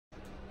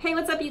Hey,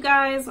 what's up you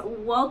guys?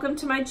 Welcome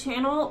to my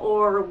channel,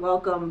 or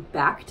welcome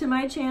back to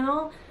my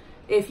channel.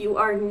 If you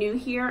are new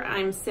here,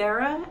 I'm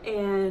Sarah,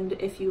 and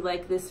if you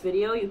like this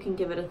video, you can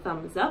give it a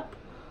thumbs up.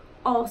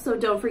 Also,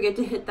 don't forget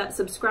to hit that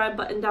subscribe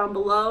button down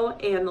below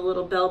and the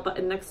little bell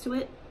button next to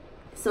it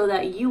so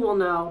that you will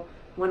know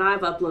when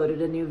I've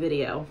uploaded a new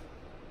video.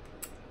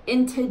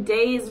 In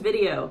today's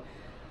video,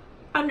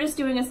 I'm just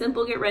doing a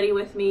simple get ready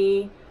with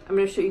me. I'm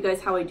going to show you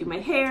guys how I do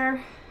my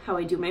hair, how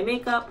I do my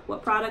makeup,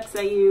 what products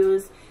I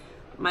use.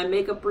 My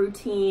makeup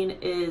routine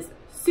is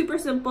super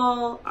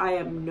simple. I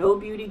am no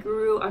beauty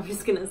guru. I'm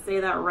just gonna say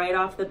that right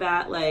off the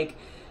bat. Like,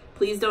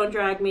 please don't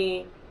drag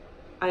me.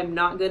 I'm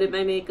not good at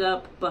my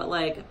makeup, but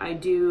like I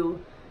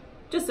do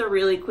just a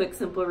really quick,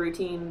 simple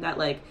routine that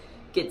like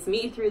gets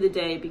me through the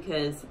day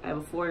because I have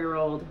a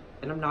 4-year-old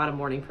and I'm not a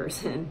morning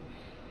person,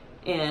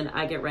 and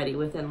I get ready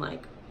within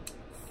like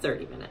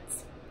 30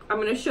 minutes. I'm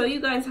gonna show you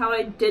guys how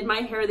I did my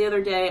hair the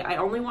other day. I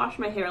only wash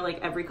my hair like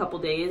every couple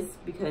days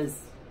because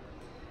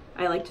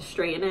I like to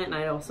straighten it and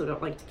I also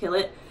don't like to kill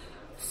it.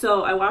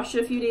 So I washed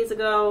it a few days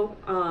ago,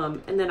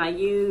 and then I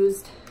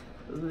used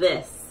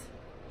this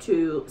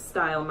to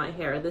style my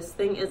hair. This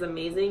thing is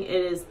amazing. It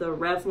is the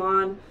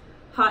Revlon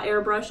hot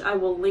air brush. I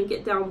will link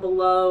it down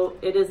below.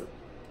 It is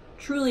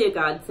truly a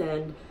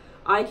godsend.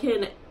 I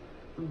can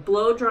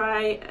blow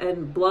dry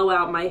and blow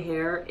out my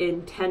hair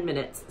in 10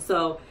 minutes.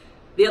 So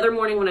the other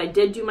morning when I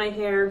did do my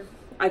hair,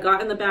 I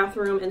got in the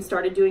bathroom and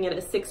started doing it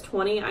at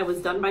 6:20. I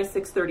was done by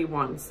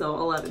 6:31, so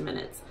 11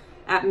 minutes.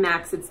 At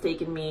max, it's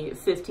taken me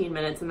 15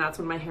 minutes, and that's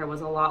when my hair was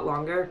a lot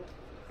longer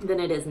than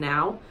it is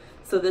now.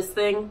 So this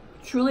thing,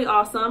 truly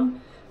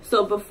awesome.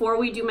 So before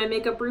we do my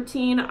makeup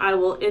routine, I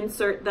will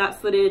insert that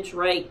footage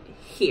right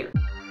here.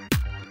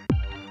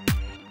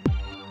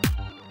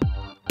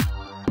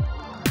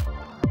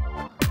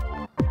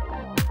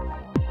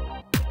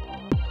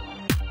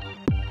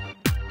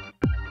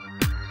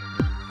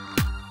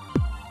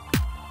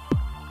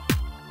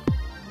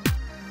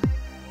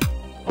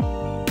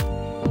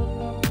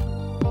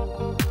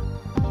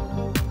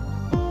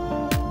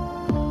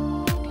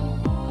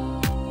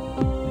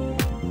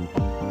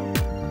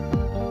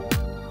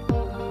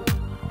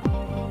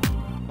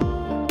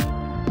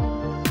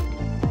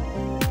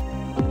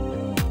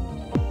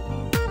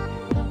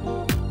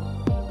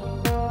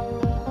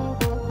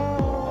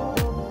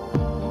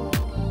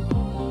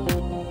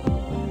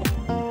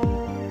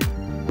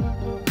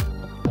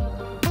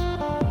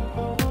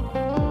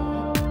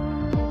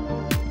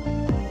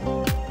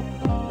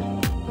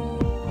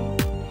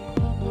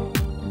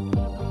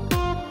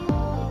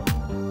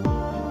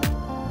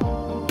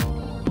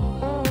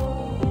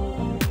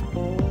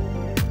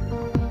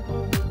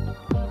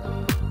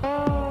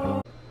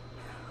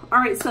 All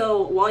right,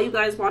 so while you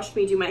guys watched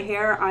me do my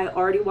hair, I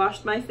already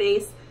washed my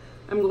face.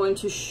 I'm going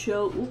to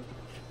show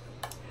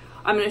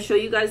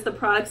you guys the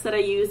products that I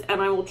use,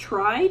 and I will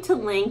try to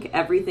link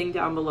everything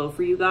down below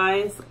for you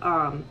guys. But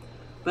I'm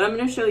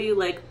going to show you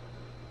like,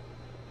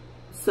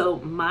 so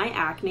my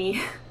acne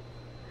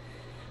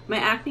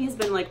has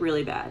been like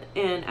really bad.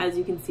 And as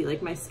you can see,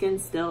 like my skin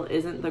still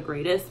isn't the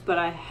greatest, but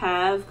I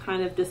have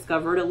kind of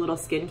discovered a little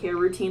skincare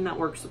routine that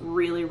works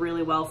really,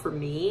 really well for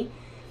me.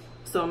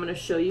 So I'm going to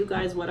show you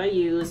guys what I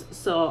use.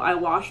 So I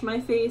wash my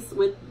face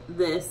with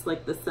this,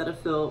 like the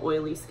Cetaphil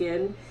Oily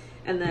Skin.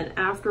 And then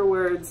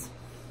afterwards,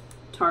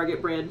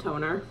 Target brand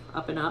toner,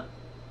 Up and Up.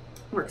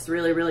 Works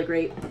really, really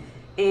great.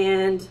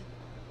 And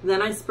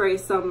then I spray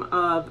some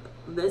of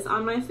this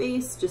on my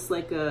face, just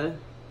like a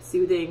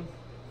soothing,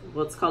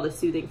 well, it's called a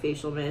soothing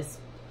facial mist.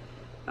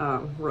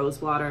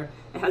 Rose water.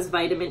 It has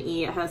vitamin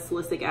E, it has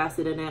salicylic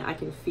acid in it. I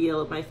can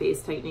feel my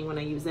face tightening when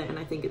I use it, and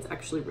I think it's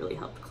actually really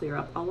helped clear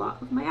up a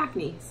lot of my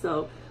acne.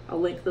 So I'll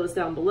link those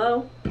down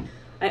below.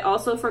 I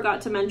also forgot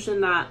to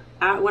mention that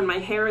when my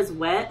hair is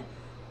wet,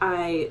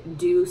 I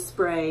do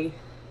spray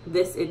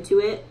this into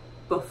it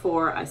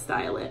before I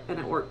style it, and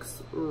it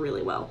works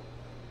really well.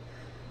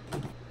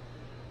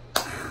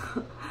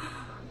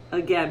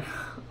 Again,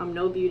 I'm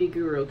no beauty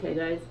guru, okay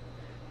guys?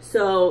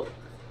 So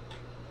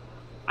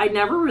I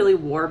never really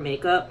wore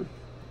makeup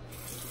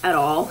at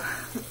all.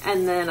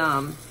 And then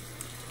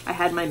I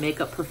had my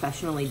makeup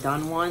professionally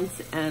done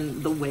once,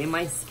 and the way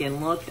my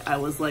skin looked, I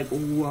was like,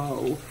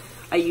 whoa.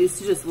 I used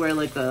to just wear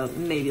like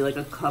maybe like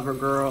a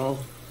CoverGirl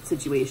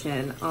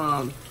situation.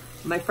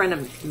 My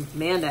friend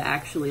Amanda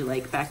actually,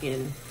 like back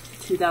in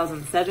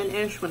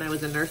 2007-ish when I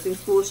was in nursing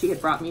school, she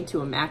had brought me to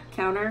a MAC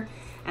counter,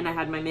 and I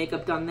had my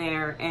makeup done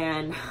there,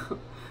 and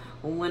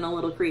went a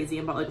little crazy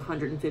and bought like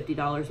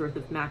 $150 worth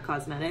of MAC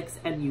cosmetics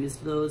and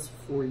used those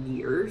for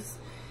years.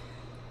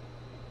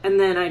 And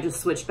then I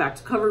just switched back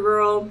to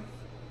CoverGirl,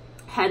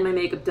 had my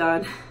makeup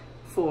done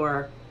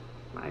for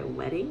my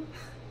wedding,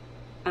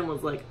 and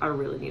was like, I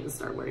really need to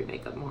start wearing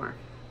makeup more.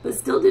 But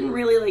still didn't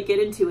really like get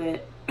into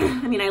it.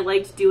 I mean, I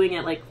liked doing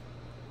it like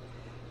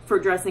for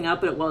dressing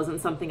up, but it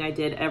wasn't something I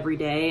did every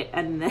day.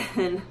 And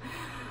then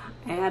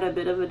I had a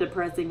bit of a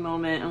depressing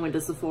moment and went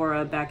to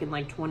Sephora back in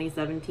like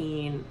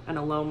 2017, and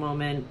a low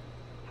moment,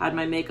 had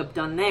my makeup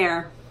done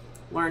there,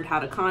 learned how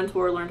to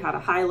contour, learned how to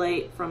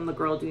highlight from the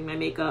girl doing my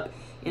makeup,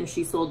 and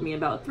she sold me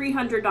about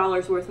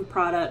 $300 worth of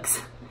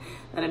products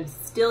that I'm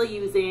still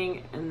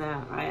using and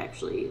that I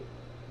actually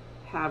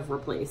have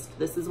replaced.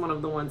 This is one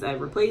of the ones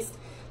I've replaced.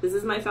 This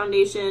is my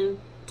foundation,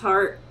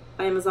 Tarte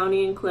by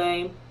Amazonian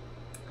Clay.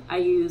 I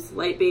use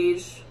light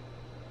beige,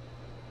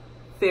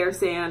 fair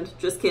sand,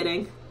 just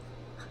kidding.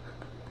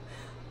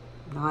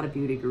 I'm not a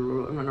beauty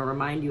guru. I'm gonna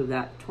remind you of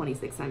that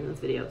 26 times in this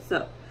video.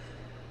 So,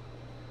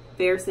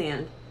 fair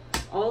sand.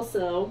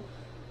 Also,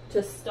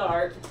 to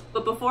start,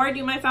 but before I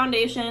do my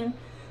foundation,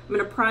 I'm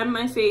gonna prime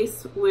my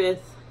face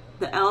with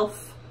the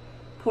e.l.f.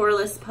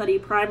 Poreless Putty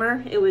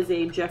Primer. It was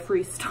a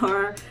Jeffree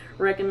Star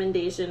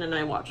recommendation, and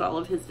I watch all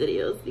of his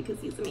videos because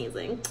he's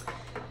amazing.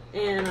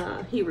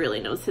 And he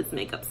really knows his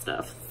makeup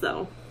stuff,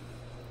 so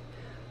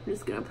I'm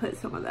just gonna put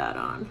some of that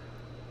on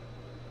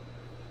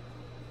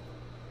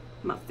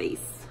my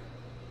face.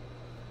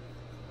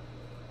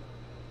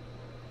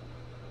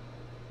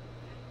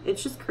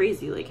 It's just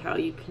crazy like how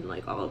you can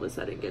like all of a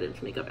sudden get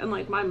into makeup, and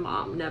like my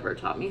mom never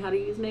taught me how to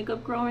use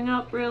makeup growing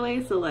up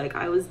really, so like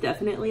I was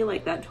definitely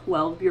like that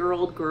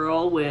 12-year-old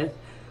girl with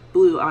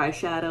blue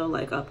eyeshadow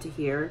like up to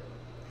here.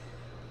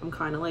 I'm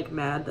kind of like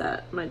mad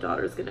that my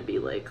daughter's gonna be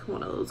like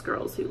one of those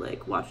girls who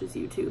like watches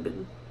YouTube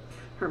and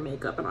her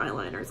makeup and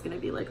eyeliner is gonna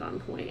be like on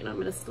point, and I'm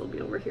gonna still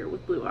be over here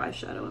with blue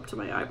eyeshadow up to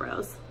my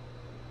eyebrows.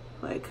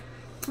 Like,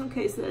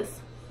 okay sis.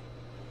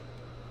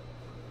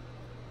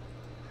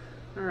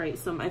 All right,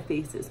 so my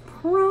face is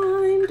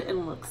primed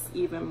and looks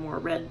even more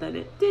red than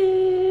it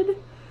did.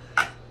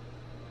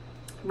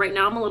 Right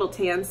now I'm a little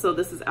tan, so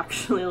this is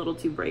actually a little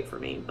too bright for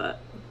me,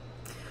 but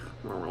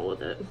I'm gonna roll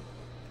with it.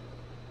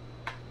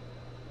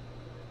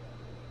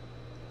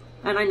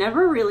 And I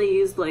never really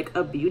used like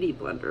a beauty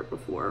blender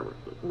before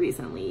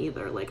recently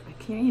either. Like I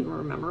can't even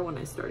remember when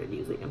I started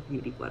using a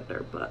beauty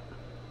blender, but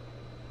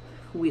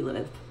we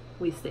lived,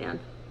 we stand.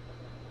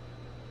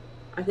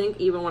 I think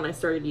even when I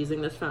started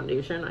using this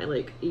foundation, I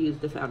like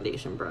used a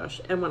foundation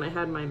brush. And when I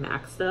had my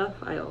MAC stuff,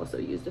 I also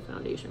used a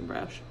foundation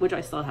brush, which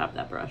I still have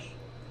that brush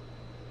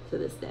to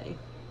this day.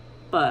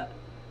 But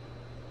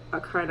I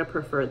kind of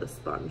prefer the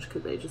sponge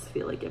because I just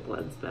feel like it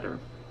blends better.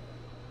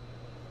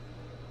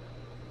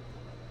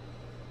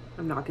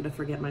 I'm not gonna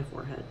forget my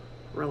forehead.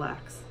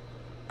 Relax.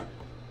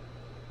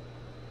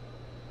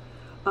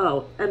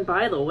 Oh, and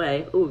by the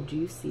way, oh, do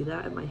you see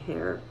that in my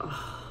hair?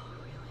 Oh,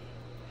 really?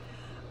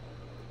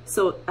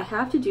 So I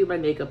have to do my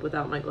makeup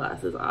without my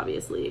glasses,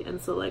 obviously.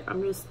 And so like,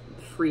 I'm just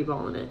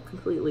freeballing it,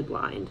 completely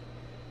blind.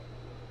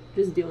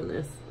 Just doing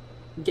this,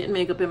 getting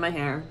makeup in my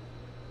hair.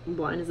 I'm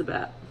blind as a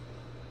bat.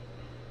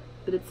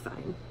 But it's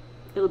fine.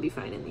 It'll be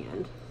fine in the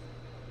end.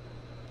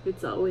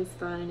 It's always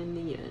fine in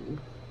the end.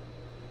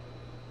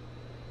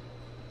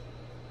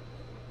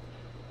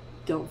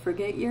 Don't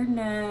forget your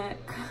neck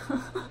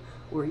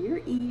or your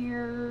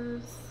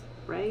ears,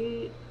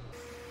 right?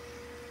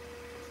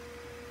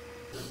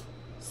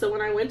 So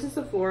when I went to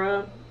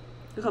Sephora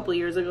a couple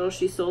years ago,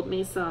 she sold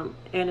me some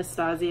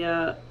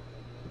Anastasia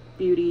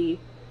Beauty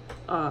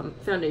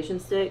foundation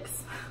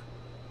sticks.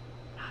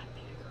 Not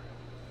beauty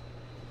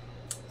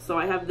guru. So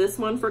I have this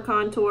one for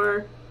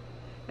contour,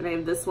 and I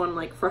have this one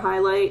like for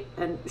highlight,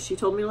 and she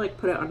told me like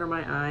put it under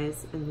my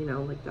eyes and you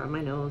know like down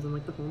my nose and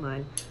like the whole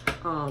nine.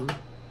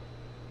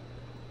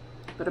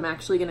 But I'm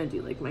actually gonna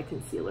do like my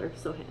concealer,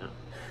 so hang on.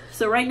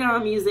 So right now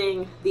I'm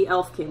using the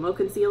e.l.f. Camo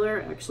Concealer.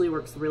 It actually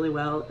works really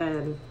well,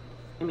 and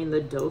I mean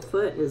the doe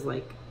foot is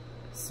like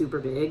super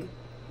big,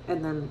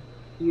 and then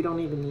you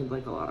don't even need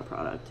like a lot of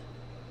product.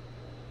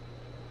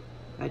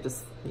 I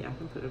just, yeah, I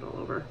can put it all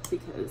over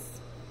because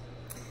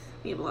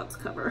we have a lot to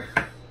cover.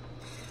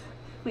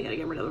 We gotta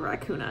get rid of the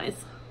raccoon eyes.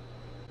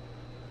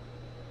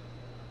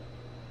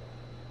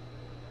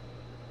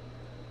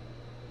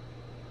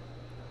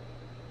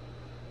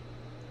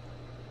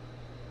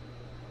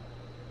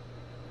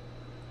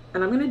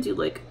 And I'm gonna do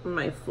like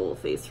my full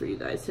face for you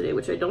guys today,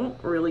 which I don't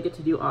really get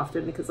to do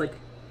often because like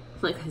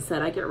I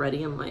said, I get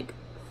ready in like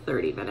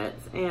 30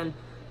 minutes and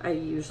I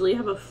usually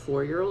have a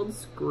 4-year-old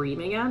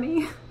screaming at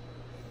me,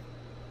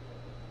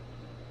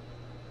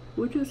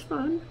 which is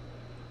fun.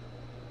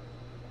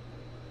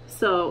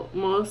 So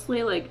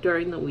mostly like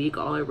during the week,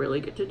 all I really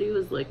get to do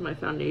is like my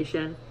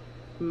foundation,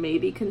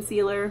 maybe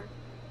concealer,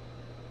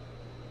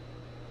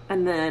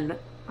 and then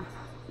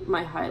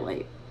my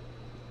highlight.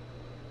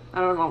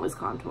 I don't always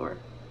contour,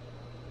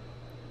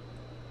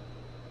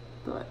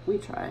 but we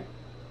try.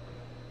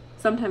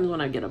 Sometimes when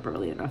I get up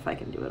early enough, I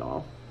can do it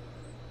all.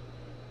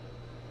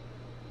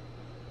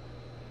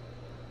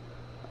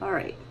 All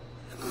right,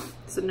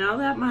 so now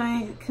that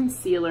my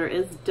concealer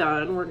is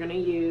done, we're gonna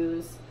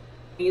use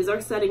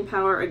our setting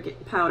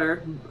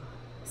powder.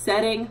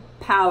 Setting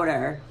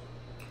powder.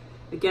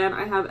 Again,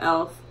 I have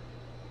e.l.f.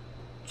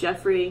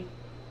 Jeffree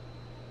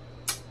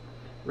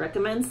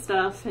recommends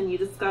stuff, and you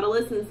just gotta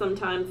listen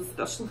sometimes,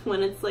 especially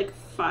when it's like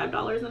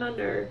 $5 and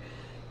under.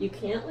 You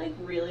can't like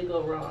really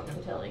go wrong,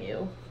 I'm telling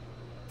you.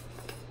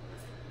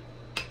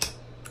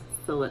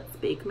 So let's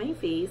bake my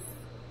face.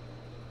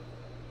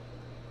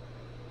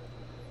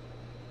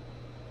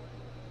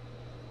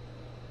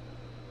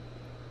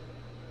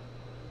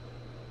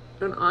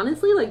 And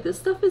honestly, like, this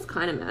stuff is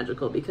kind of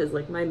magical because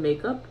like my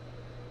makeup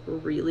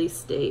really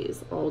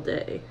stays all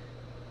day.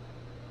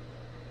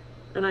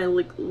 And I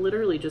like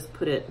literally just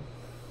put it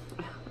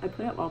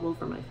all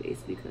over my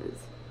face because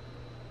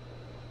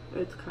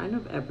it's kind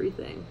of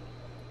everything.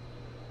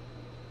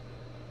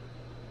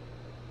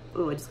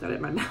 Oh, I just got it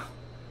in my mouth.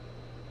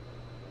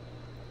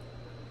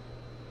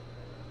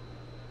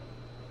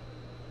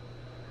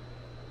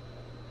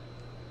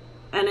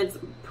 And it's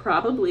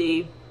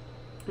probably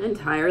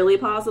entirely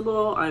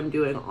possible I'm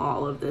doing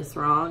all of this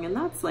wrong, and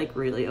that's like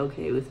really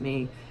okay with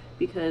me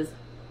because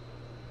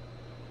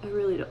I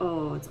really do.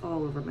 Oh, it's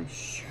all over my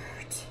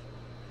shirt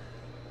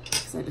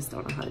because I just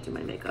don't know how to do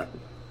my makeup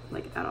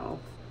like at all.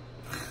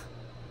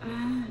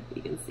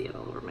 You can see it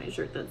all over my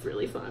shirt. That's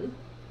really fun.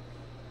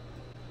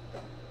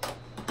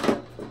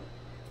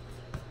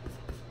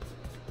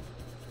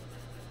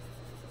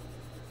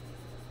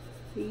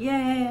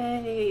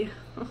 Yay!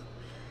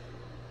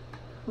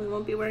 We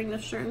won't be wearing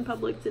this shirt in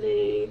public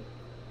today.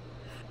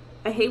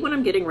 I hate when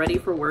I'm getting ready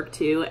for work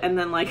too, and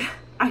then like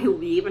I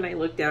leave and I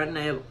look down and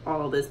I have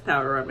all this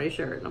powder on my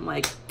shirt and I'm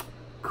like,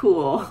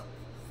 cool,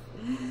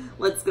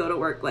 let's go to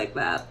work like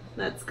that.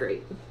 That's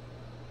great.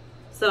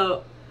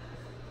 So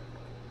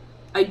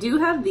I do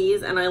have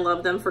these and I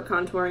love them for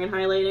contouring and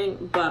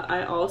highlighting, but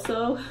I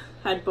also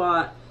had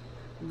bought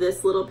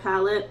this little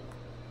palette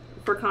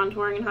for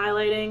contouring and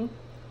highlighting,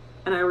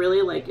 and I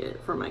really like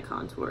it for my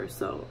contour,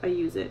 so I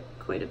use it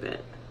quite a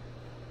bit.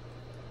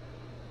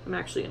 I'm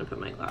actually gonna put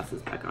my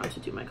glasses back on to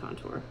do my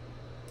contour.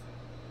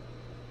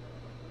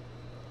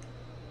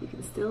 You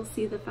can still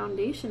see the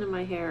foundation in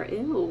my hair.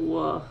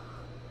 Ew.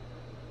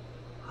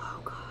 Oh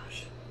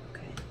gosh,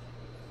 okay.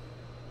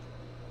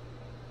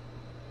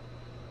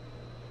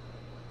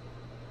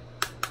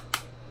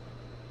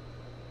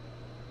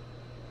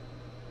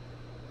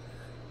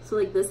 So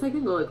like this I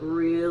can go like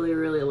really,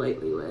 really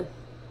lightly with.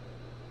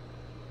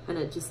 And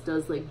it just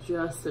does like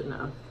just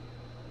enough.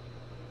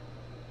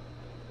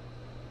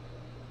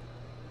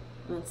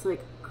 And it's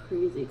like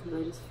crazy because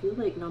I just feel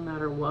like no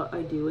matter what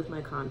I do with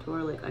my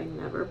contour, like I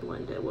never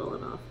blend it well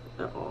enough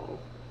at all.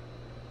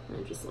 And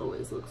it just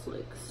always looks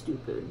like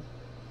stupid.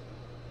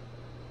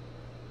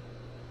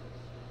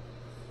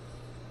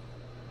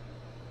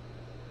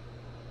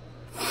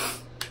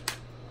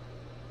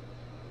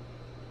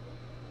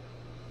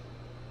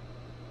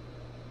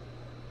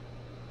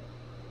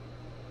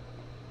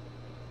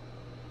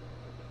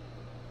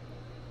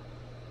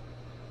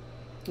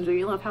 Do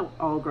you love how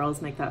all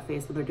girls make that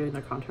face when they're doing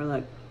their contour?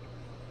 Like,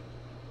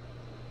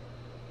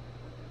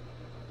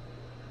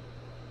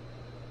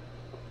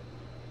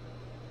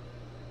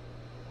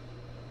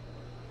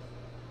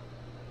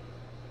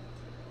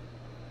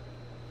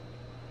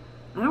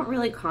 I don't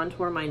really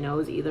contour my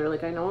nose either.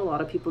 Like, I know a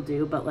lot of people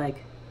do, but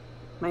like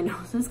my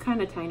nose is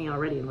kind of tiny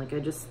already, and like I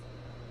just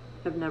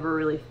have never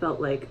really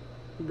felt like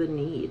the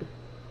need.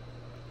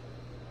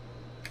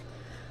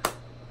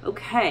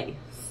 Okay,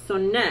 so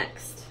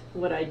next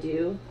what I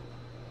do,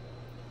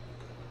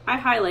 I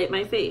highlight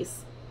my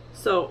face.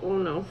 So, oh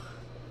no.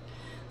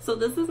 So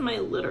this is my,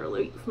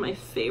 literally my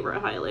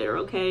favorite highlighter,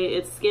 okay?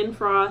 It's Skin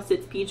Frost,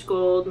 it's Peach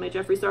Gold, my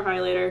Jeffree Star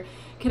highlighter.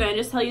 Can I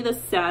just tell you the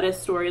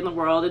saddest story in the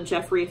world? And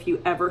Jeffree, if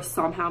you ever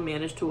somehow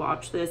manage to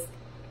watch this,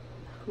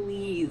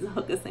 please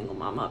hook a single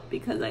mom up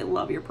because I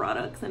love your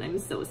products and I'm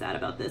so sad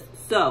about this.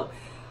 So,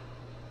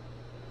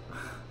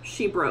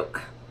 she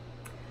broke.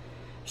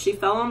 She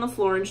fell on the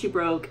floor and she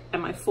broke,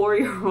 and my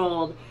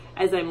 4-year-old,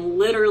 as I'm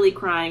literally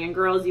crying, and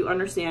girls, you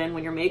understand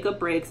when your makeup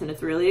breaks and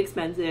it's really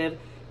expensive,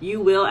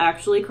 you will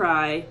actually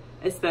cry,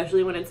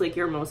 especially when it's like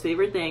your most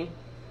favorite thing.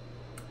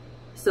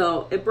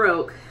 So it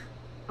broke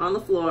on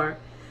the floor.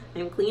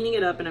 I'm cleaning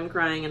it up and I'm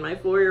crying, and my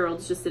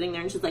 4-year-old's just sitting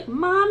there and she's like,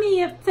 Mommy,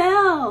 it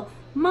fell.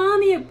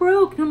 Mommy, it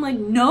broke. And I'm like,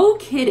 no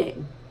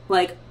kidding.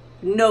 Like,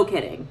 no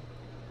kidding.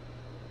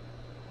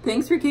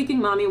 Thanks for kicking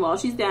Mommy while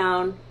she's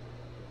down.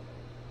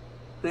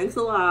 Thanks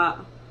a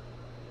lot.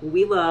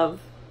 We love.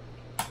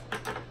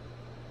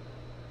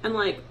 And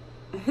like,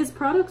 his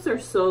products are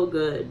so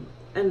good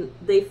and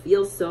they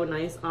feel so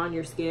nice on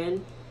your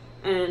skin.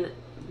 And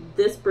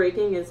this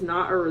breaking is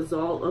not a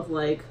result of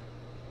like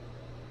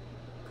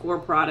poor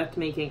product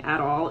making at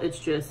all. It's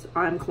just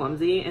I'm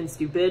clumsy and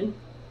stupid,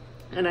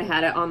 and I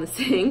had it on the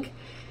sink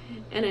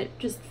and it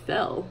just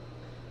fell.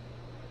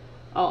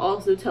 I'll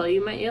also tell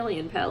you my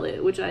Alien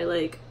palette, which I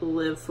like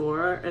live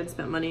for and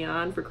spent money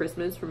on for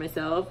Christmas for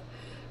myself,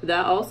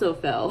 that also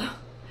fell.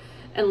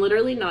 And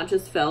literally not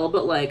just fell,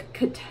 but like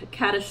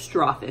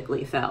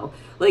catastrophically fell.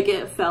 Like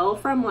it fell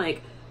from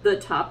like the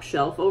top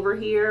shelf over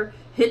here,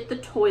 hit the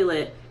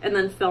toilet, and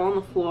then fell on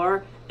the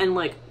floor, and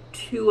like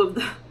two of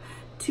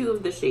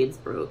the shades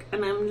broke.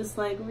 And I'm just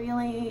like,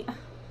 really?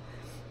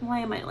 Why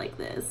am I like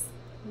this?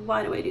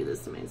 Why do I do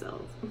this to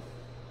myself?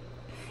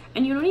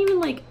 And you don't even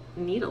like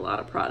need a lot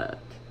of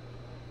product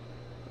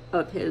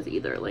of his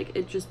either. Like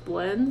it just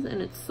blends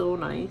and it's so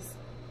nice.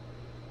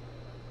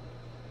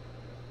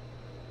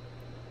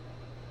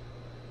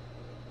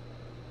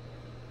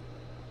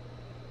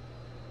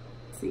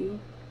 See?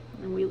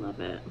 And we love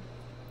it.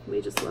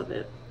 We just love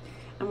it.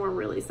 and we're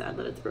really sad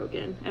that it's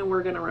broken, and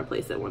we're gonna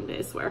replace it one day,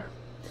 I swear.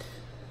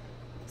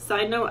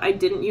 Side note, I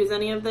didn't use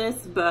any of this,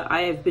 but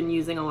I have been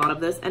using a lot of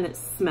this, and it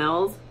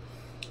smells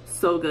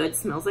so good. It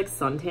smells like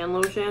suntan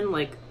lotion.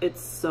 Like,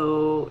 it's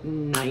so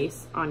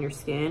nice on your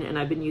skin, and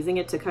I've been using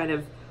it to kind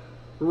of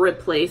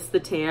replace the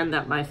tan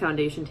that my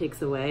foundation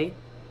takes away,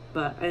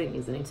 but I didn't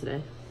use any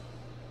today.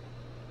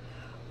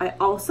 I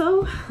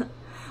also,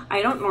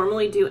 I don't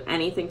normally do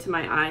anything to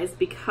my eyes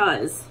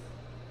because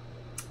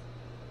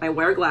I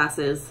wear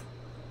glasses,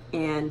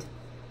 and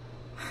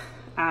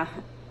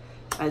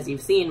as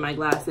you've seen, my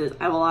glasses,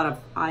 I have a lot of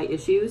eye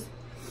issues,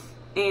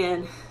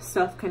 and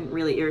stuff can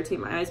really irritate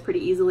my eyes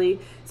pretty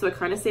easily. So I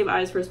kind of save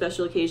eyes for a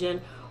special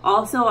occasion.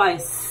 Also, I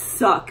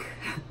suck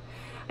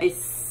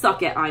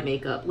at eye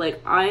makeup.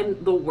 Like,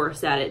 I'm the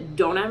worst at it.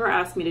 Don't ever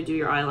ask me to do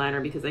your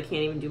eyeliner because I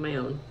can't even do my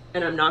own.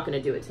 And I'm not going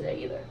to do it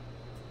today either.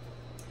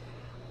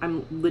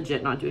 I'm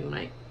legit not doing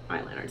my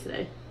eyeliner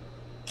today.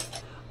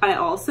 I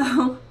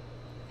also,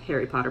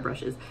 Harry Potter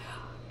brushes.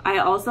 I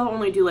also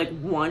only do like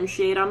one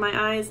shade on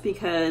my eyes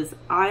because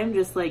I'm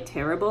just like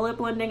terrible at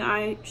blending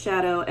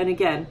eyeshadow. And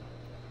again,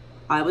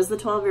 I was the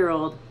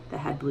 12-year-old that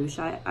had blue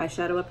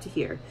eyeshadow up to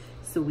here,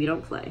 so we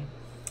don't play.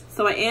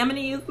 So I am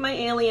gonna use my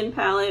Alien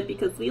palette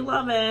because we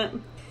love it.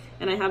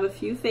 And I have a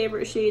few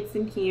favorite shades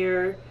in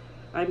here.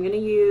 I'm gonna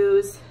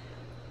use,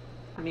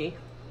 let me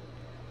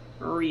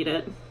read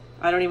it.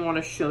 I don't even want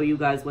to show you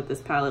guys what this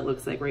palette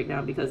looks like right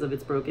now because of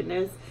its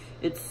brokenness.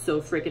 It's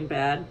so freaking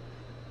bad.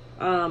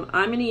 I'm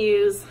gonna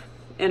use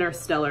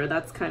Interstellar.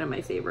 That's kind of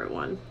my favorite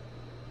one.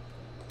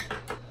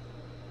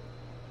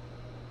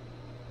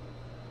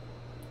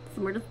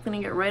 So we're just gonna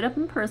get right up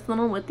and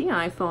personal with the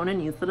iPhone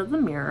and use it as a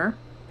mirror.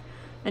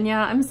 And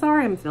yeah, I'm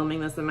sorry I'm filming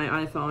this in my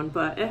iPhone,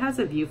 but it has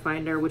a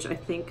viewfinder, which I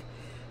think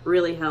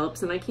really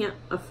helps, and I can't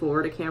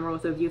afford a camera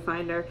with a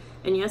viewfinder.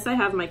 And yes, I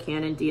have my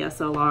Canon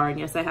DSLR, and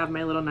yes, I have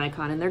my little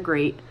Nikon, and they're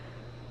great,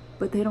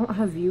 but they don't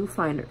have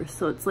viewfinders,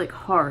 so it's like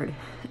hard.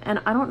 And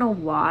I don't know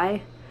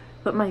why,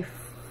 but my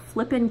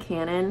flippin'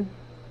 Canon,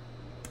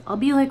 I'll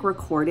be like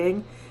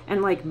recording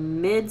and like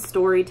mid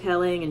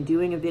storytelling and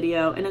doing a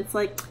video, and it's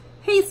like,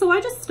 hey, so I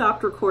just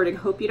stopped recording,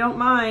 hope you don't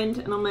mind.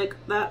 And I'm like,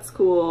 that's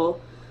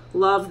cool,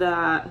 love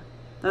that.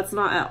 That's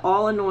not at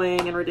all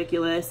annoying and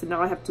ridiculous. And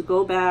now I have to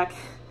go back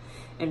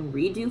and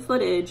redo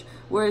footage.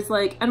 Whereas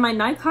like, and my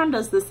Nikon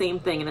does the same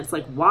thing, and it's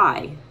like,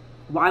 why?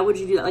 Why would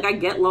you do that? Like, I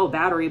get low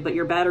battery, but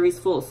your battery's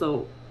full,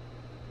 so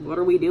what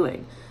are we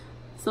doing?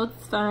 So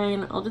it's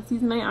fine. I'll just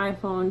use my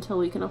iPhone until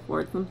we can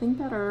afford something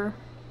better.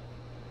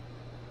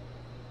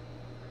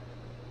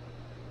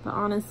 But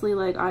honestly,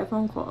 like,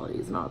 iPhone quality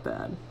is not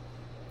bad.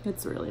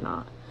 It's really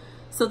not.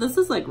 So this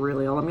is like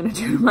really all I'm gonna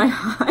do to my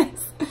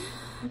eyes.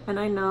 And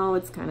I know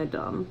it's kind of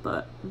dumb,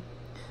 but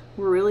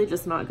we're really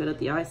just not good at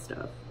the eye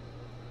stuff.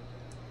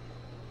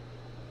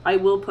 I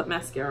will put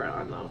mascara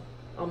on though.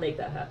 I'll make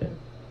that happen.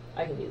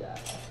 I can do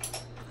that.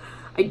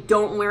 I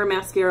don't wear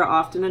mascara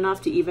often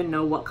enough to even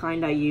know what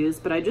kind I use,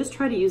 but I just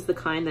try to use the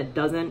kind that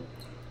doesn't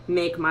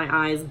make my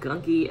eyes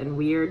gunky and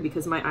weird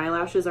because my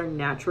eyelashes are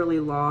naturally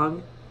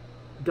long.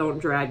 Don't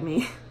drag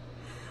me.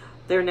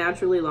 They're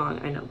naturally long.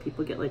 I know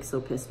people get like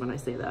so pissed when I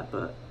say that,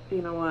 but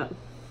you know what?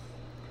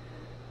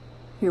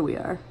 Here we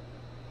are.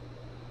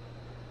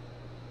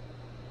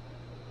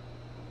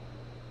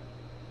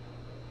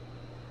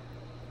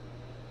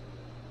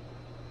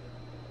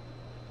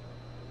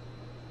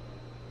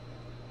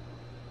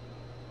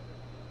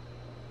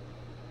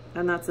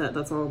 And that's it.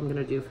 That's all I'm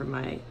gonna do for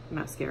my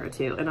mascara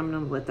too. And I'm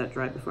gonna let that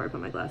dry before I put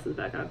my glasses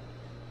back on.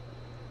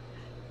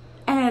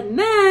 And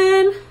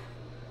then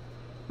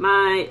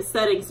my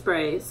setting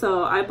spray.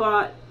 So I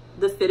bought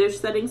the Finish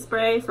setting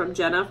spray from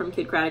Jenna from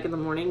Kid Craddock in the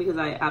Morning because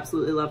I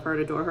absolutely love her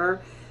and adore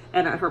her.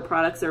 And her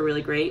products are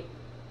really great.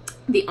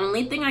 The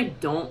only thing I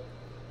don't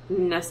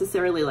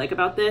necessarily like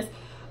about this,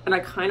 and I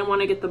kind of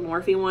want to get the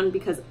Morphe one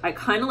because I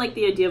kind of like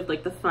the idea of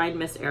like the Fine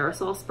Mist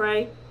aerosol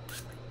spray.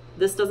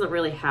 This doesn't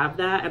really have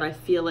that, and I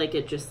feel like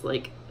it just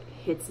like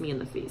hits me in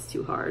the face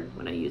too hard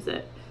when I use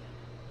it.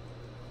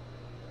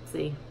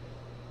 See?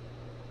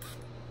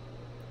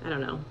 I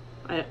don't know.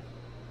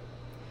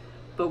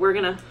 But we're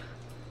gonna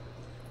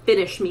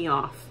finish me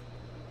off.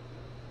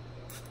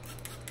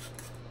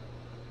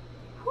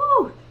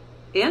 Whew!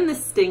 And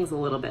this stings a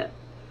little bit.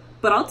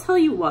 But I'll tell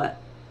you what,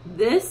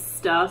 this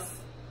stuff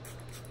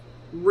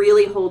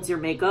really holds your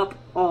makeup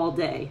all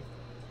day.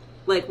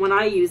 Like when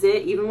I use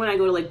it, even when I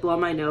go to like blow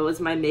my nose,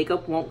 my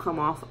makeup won't come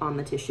off on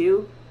the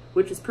tissue,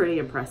 which is pretty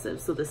impressive.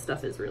 So this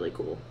stuff is really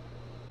cool.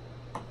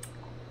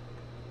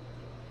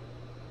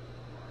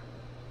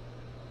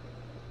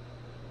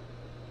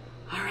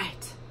 All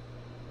right.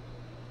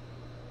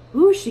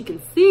 Ooh, she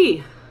can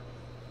see.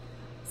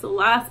 So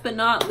last but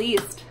not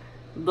least,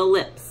 the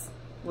lips.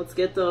 Let's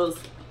get those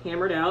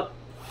hammered out.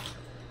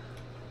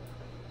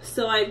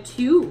 So I have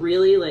two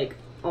really like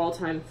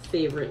all-time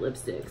favorite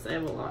lipsticks. I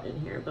have a lot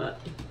in here, but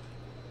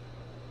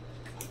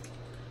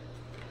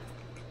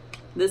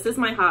this is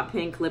my hot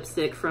pink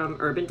lipstick from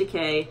Urban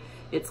Decay.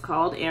 It's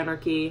called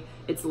Anarchy.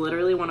 It's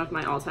literally one of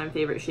my all-time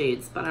favorite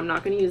shades, but I'm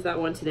not going to use that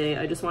one today.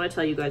 I just want to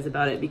tell you guys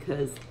about it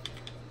because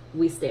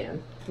we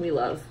stand, we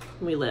love,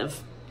 we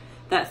live.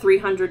 That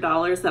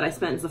 $300 that I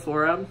spent in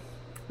Sephora,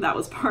 that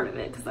was part of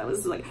it, because I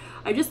was like,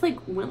 I just like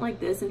went like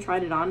this and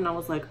tried it on, and I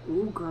was like,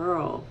 ooh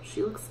girl,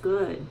 she looks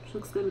good. She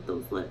looks good with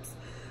those lips.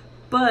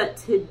 But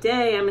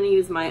today I'm going to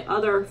use my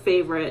other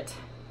favorite,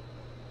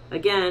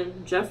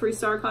 again, Jeffree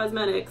Star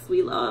Cosmetics,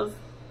 we love.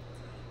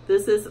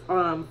 This is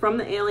from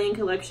the Alien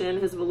collection,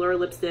 his velour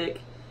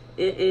lipstick.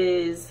 It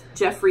is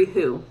Jeffree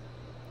Who.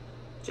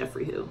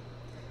 Jeffree Who.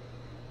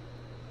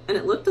 And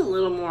it looked a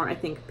little more, I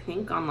think,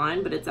 pink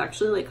online, but it's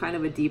actually like kind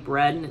of a deep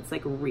red, and it's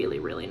like really,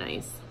 really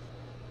nice.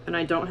 And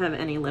I don't have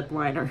any lip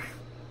liner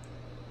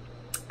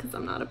because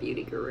I'm not a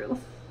beauty guru.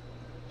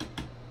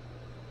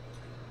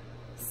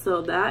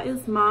 So that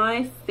is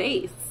my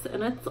face,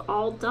 and it's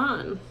all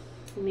done.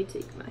 Let me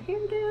take my hair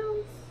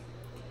down.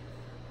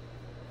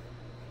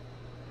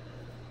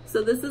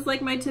 So this is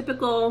like my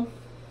typical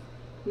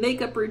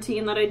makeup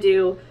routine that I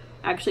do.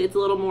 Actually, it's a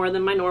little more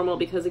than my normal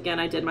because, again,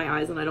 I did my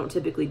eyes, and I don't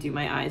typically do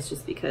my eyes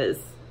just because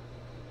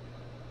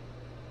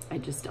I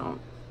just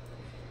don't.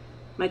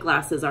 My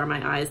glasses are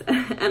my eyes.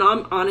 And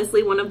I'm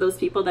honestly one of those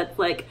people that's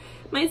like,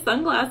 my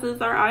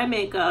sunglasses are eye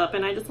makeup,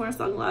 and I just wear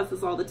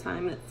sunglasses all the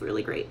time, and it's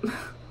really great.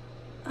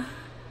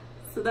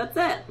 So that's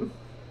it.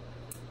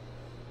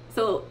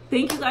 So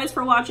thank you guys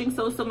for watching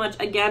so much.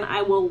 Again,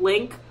 I will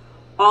link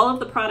all of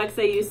the products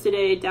I used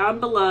today down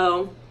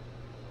below.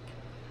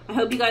 I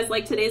hope you guys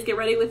liked today's Get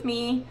Ready With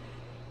Me,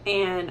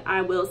 and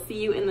I will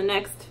see you in the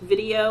next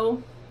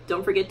video.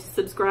 Don't forget to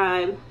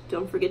subscribe.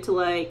 Don't forget to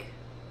like.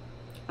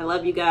 I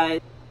love you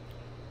guys.